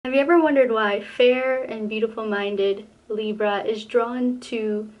Have you ever wondered why fair and beautiful-minded Libra is drawn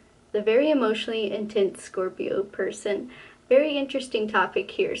to the very emotionally intense Scorpio person? Very interesting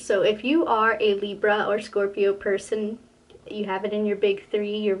topic here. So if you are a Libra or Scorpio person, you have it in your big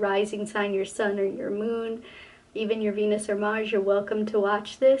three, your rising sign, your sun or your moon, even your Venus or Mars, you're welcome to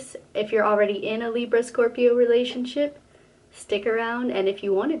watch this. If you're already in a Libra-Scorpio relationship, stick around, and if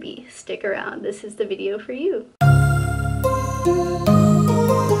you want to be, stick around. This is the video for you.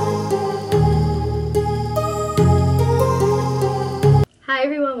 Hi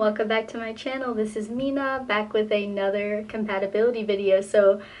everyone, welcome back to my channel. This is Mina, back with another compatibility video.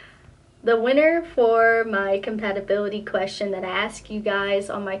 So the winner for my compatibility question that I asked you guys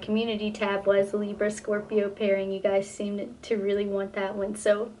on my community tab was Libra Scorpio pairing. You guys seemed to really want that one,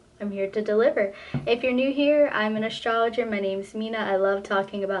 so I'm here to deliver. If you're new here, I'm an astrologer. My name's Mina. I love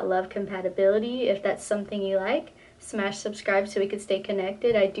talking about love compatibility. If that's something you like, smash subscribe so we can stay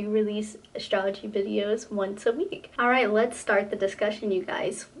connected. I do release astrology videos once a week. Alright, let's start the discussion, you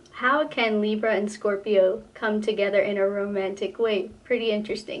guys. How can Libra and Scorpio come together in a romantic way? Pretty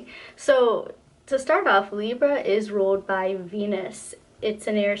interesting. So, to start off, Libra is ruled by Venus. It's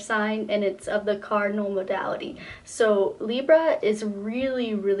an air sign and it's of the cardinal modality. So Libra is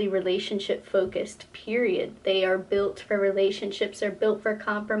really relationship focused, period. They are built for relationships. They're built for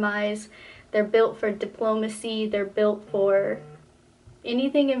compromise. They're built for diplomacy. They're built for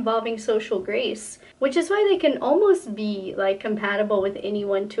anything involving social grace, which is why they can almost be like compatible with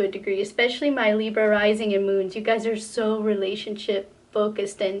anyone to a degree, especially my Libra rising and moons. You guys are so relationship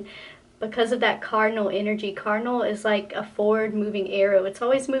focused, and because of that cardinal energy, cardinal is like a forward moving arrow. It's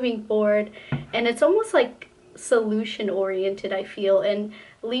always moving forward, and it's almost like solution oriented, I feel. And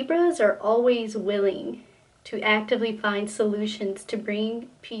Libras are always willing to actively find solutions to bring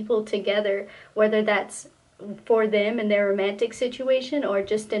people together, whether that's for them in their romantic situation or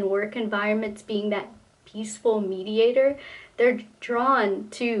just in work environments, being that peaceful mediator. They're drawn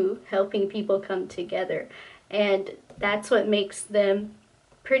to helping people come together, and that's what makes them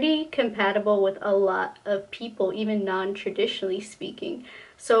pretty compatible with a lot of people, even non-traditionally speaking.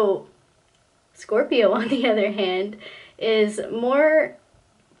 So Scorpio, on the other hand, is more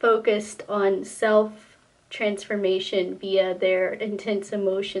focused on self-transformation via their intense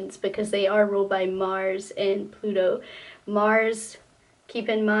emotions, because they are ruled by Mars and Pluto. Mars, keep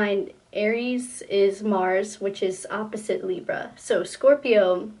in mind, Aries is Mars, which is opposite Libra. So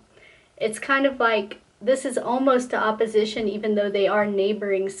Scorpio, it's kind of like, this is almost a opposition, even though they are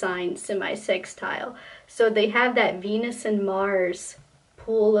neighboring signs, semi-sextile. So they have that Venus and Mars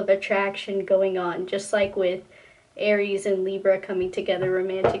pool of attraction going on, just like with Aries and Libra coming together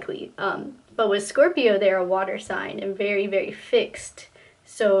romantically. But with Scorpio, they're a water sign and very fixed.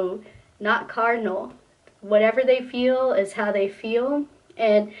 So not cardinal. Whatever they feel is how they feel.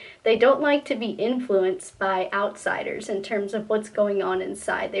 And they don't like to be influenced by outsiders in terms of what's going on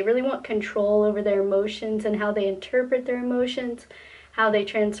inside. They really want control over their emotions and how they interpret their emotions, how they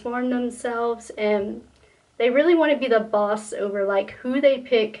transform themselves, and they really want to be the boss over like who they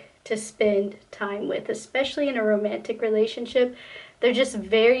pick to spend time with, especially in a romantic relationship. They're just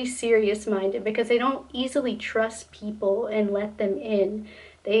very serious-minded because they don't easily trust people and let them in.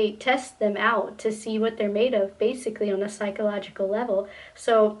 They test them out to see what they're made of, basically on a psychological level.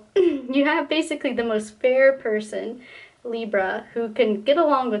 So you have basically the most fair person, Libra, who can get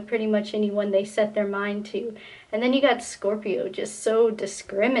along with pretty much anyone they set their mind to. And then you got Scorpio, just so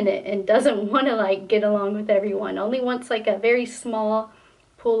discriminate and doesn't want to like get along with everyone, only wants like a very small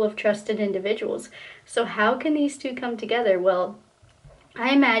pool of trusted individuals. So how can these two come together? Well,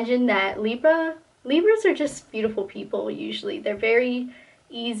 I imagine that Libras are just beautiful people usually. They're very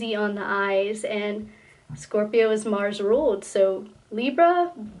easy on the eyes, and Scorpio is Mars ruled. So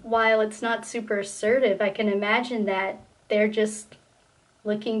Libra, while it's not super assertive, I can imagine that they're just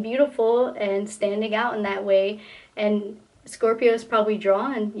looking beautiful and standing out in that way. And Scorpio is probably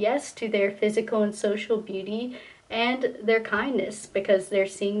drawn, yes, to their physical and social beauty and their kindness, because they're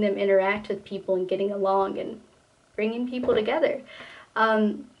seeing them interact with people and getting along and bringing people together.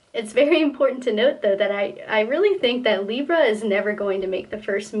 It's very important to note, though, that I really think that Libra is never going to make the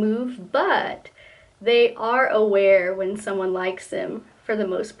first move, but they are aware when someone likes them for the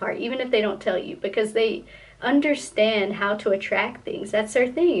most part, even if they don't tell you, because they understand how to attract things. That's their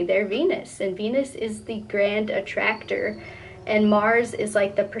thing. They're Venus, and Venus is the grand attractor, and Mars is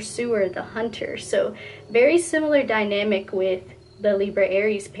like the pursuer, the hunter. So very similar dynamic with the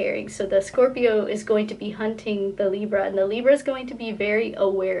Libra-Aries pairing. So the Scorpio is going to be hunting the Libra, and the Libra is going to be very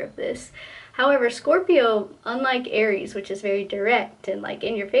aware of this. However, Scorpio, unlike Aries, which is very direct and like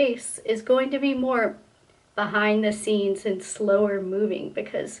in your face, is going to be more behind the scenes and slower moving,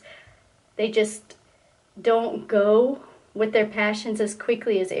 because they just don't go with their passions as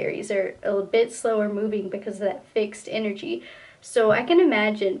quickly as Aries. They're a bit slower moving because of that fixed energy. So I can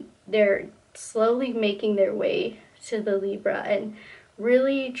imagine they're slowly making their way to the Libra and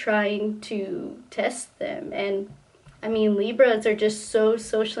really trying to test them. And I mean, Libras are just so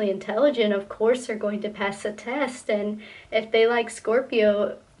socially intelligent. Of course they're going to pass the test. And if they like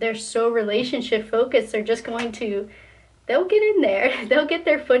Scorpio, they're so relationship focused, they're just going to, they'll get in there. They'll get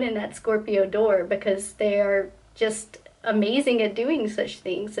their foot in that Scorpio door because they are just amazing at doing such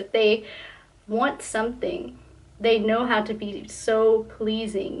things. If they want something, they know how to be so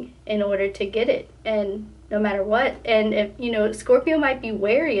pleasing in order to get it, and no matter what. And if, you know, Scorpio might be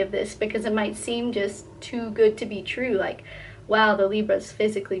wary of this because it might seem just too good to be true. Like, wow, the Libra's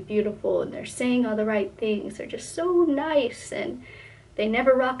physically beautiful and they're saying all the right things. They're just so nice and they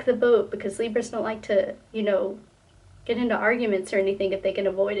never rock the boat, because Libras don't like to, you know, get into arguments or anything if they can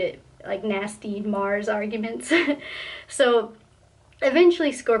avoid it, like nasty Mars arguments. So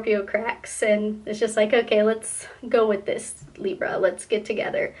eventually Scorpio cracks and it's just like, okay, let's go with this, Libra, let's get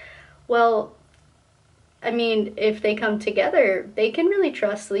together. Well, I mean, if they come together, they can really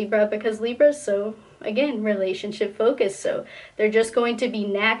trust Libra because Libra's so, again, relationship focused. So they're just going to be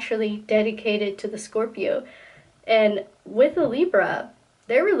naturally dedicated to the Scorpio. And with a Libra,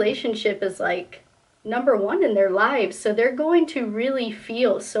 their relationship is like number one in their lives. So they're going to really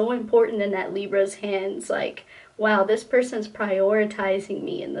feel so important in that Libra's hands. Like, wow, this person's prioritizing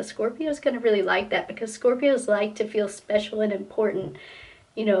me. And the Scorpio's going to really like that, because Scorpios like to feel special and important,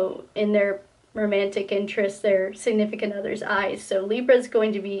 you know, in their romantic interests, their significant other's eyes. So Libra's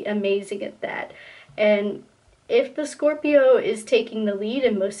going to be amazing at that. And if the Scorpio is taking the lead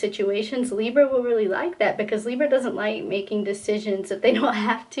in most situations, Libra will really like that, because Libra doesn't like making decisions if they don't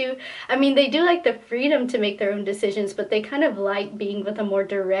have to. I mean, they do like the freedom to make their own decisions, but they kind of like being with a more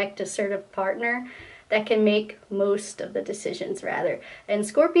direct, assertive partner that can make most of the decisions, rather. And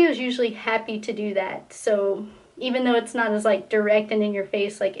Scorpio is usually happy to do that. So even though it's not as like direct and in your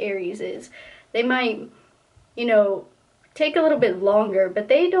face like Aries is, they might, you know, take a little bit longer, but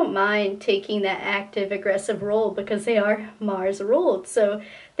they don't mind taking that active, aggressive role because they are Mars ruled. So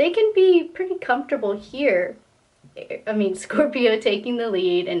they can be pretty comfortable here. I mean, Scorpio taking the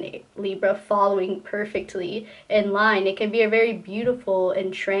lead and Libra following perfectly in line. It can be a very beautiful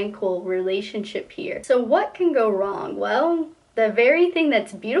and tranquil relationship here. So what can go wrong? Well, the very thing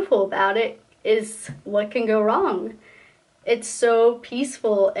that's beautiful about it is what can go wrong. It's so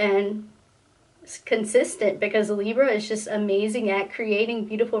peaceful and consistent because Libra is just amazing at creating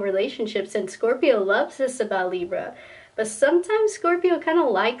beautiful relationships, and Scorpio loves this about Libra. But sometimes Scorpio kind of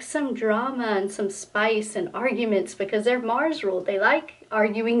likes some drama and some spice and arguments because they're Mars ruled. They like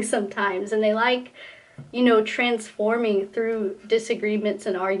arguing sometimes, and they like, you know, transforming through disagreements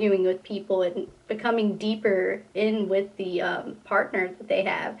and arguing with people and becoming deeper in with the partner that they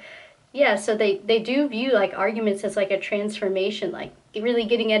have. Yeah, so they do view like arguments as like a transformation, like really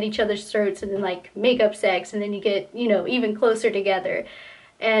getting at each other's throats, and then like make up sex, and then you get, you know, even closer together.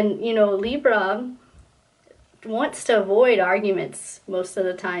 And, you know, Libra wants to avoid arguments most of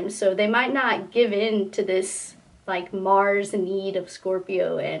the time, so they might not give in to this like Mars need of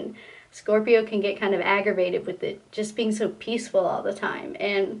Scorpio, and Scorpio can get kind of aggravated with it just being so peaceful all the time.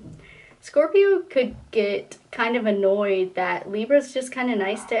 And Scorpio could get kind of annoyed that Libra's just kind of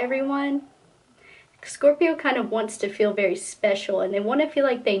nice to everyone. Scorpio kind of wants to feel very special, and they want to feel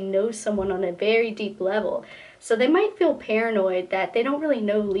like they know someone on a very deep level. So they might feel paranoid that they don't really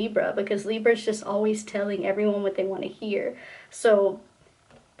know Libra because Libra's just always telling everyone what they want to hear. So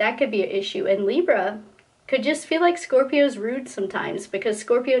that could be an issue. And Libra could just feel like Scorpio's rude sometimes because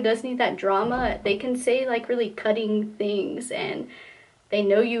Scorpio does need that drama. They can say like really cutting things, and they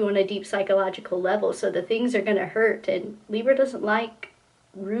know you on a deep psychological level, so the things are going to hurt. And Libra doesn't like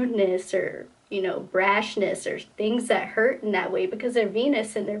rudeness or, you know, brashness or things that hurt in that way because they're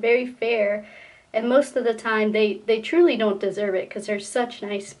Venus and they're very fair. And most of the time they truly don't deserve it because they're such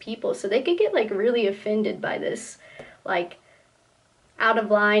nice people. So they could get like really offended by this like out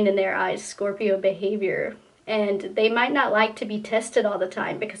of line in their eyes Scorpio behavior. And they might not like to be tested all the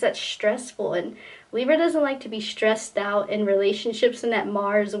time because that's stressful. And Libra doesn't like to be stressed out in relationships in that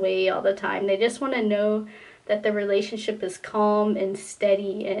Mars way all the time. They just want to know that the relationship is calm and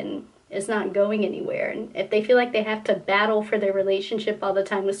steady and is not going anywhere. And if they feel like they have to battle for their relationship all the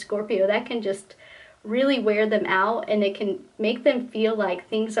time with Scorpio, that can just really wear them out, and it can make them feel like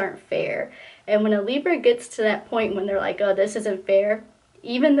things aren't fair. And when a Libra gets to that point when they're like, oh, this isn't fair,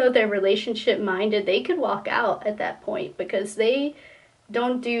 even though they're relationship minded, they could walk out at that point because they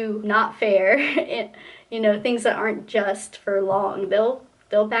don't do not fair things that aren't just for long.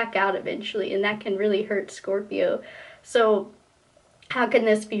 They'll back out eventually, and that can really hurt Scorpio. So how can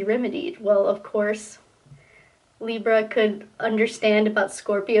this be remedied? Well, of course, Libra could understand about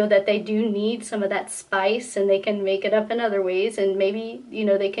Scorpio that they do need some of that spice, and they can make it up in other ways, and maybe,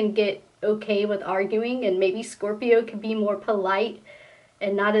 they can get okay with arguing, and maybe Scorpio could be more polite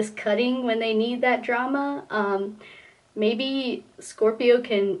and not as cutting when they need that drama. Maybe Scorpio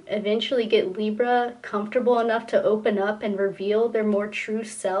can eventually get Libra comfortable enough to open up and reveal their more true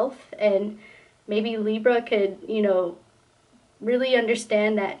self, and maybe Libra could, really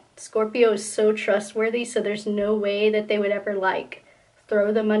understand that Scorpio is so trustworthy, so there's no way that they would ever like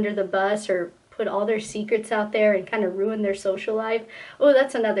throw them under the bus or put all their secrets out there and kind of ruin their social life. Oh,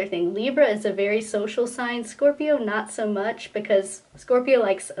 that's another thing. Libra is a very social sign. Scorpio, not so much, because Scorpio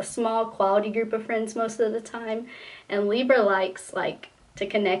likes a small quality group of friends most of the time, and Libra likes to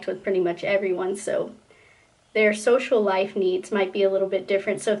connect with pretty much everyone. So their social life needs might be a little bit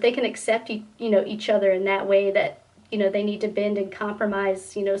different. So if they can accept each other in that way, that they need to bend and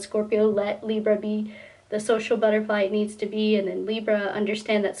compromise. Scorpio let Libra be the social butterfly it needs to be, and then Libra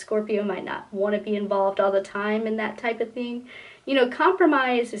understand that Scorpio might not want to be involved all the time in that type of thing.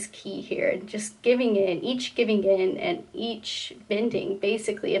 Compromise is key here, and just giving in and each bending,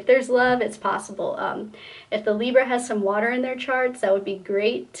 basically. If there's love, it's possible. If the Libra has some water in their charts, that would be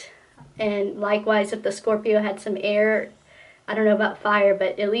great. And likewise, if the Scorpio had some air, I don't know about fire,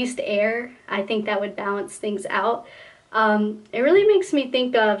 but at least air, I think that would balance things out. It really makes me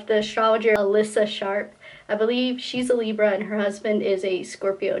think of the astrologer Alyssa Sharp. I believe she's a Libra and her husband is a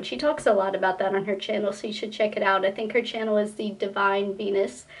Scorpio, and she talks a lot about that on her channel, so you should check it out. I think her channel is the Divine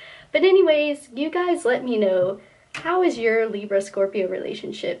Venus. But anyways, you guys let me know, how is your Libra-Scorpio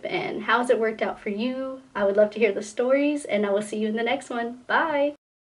relationship, and how has it worked out for you? I would love to hear the stories, and I will see you in the next one. Bye!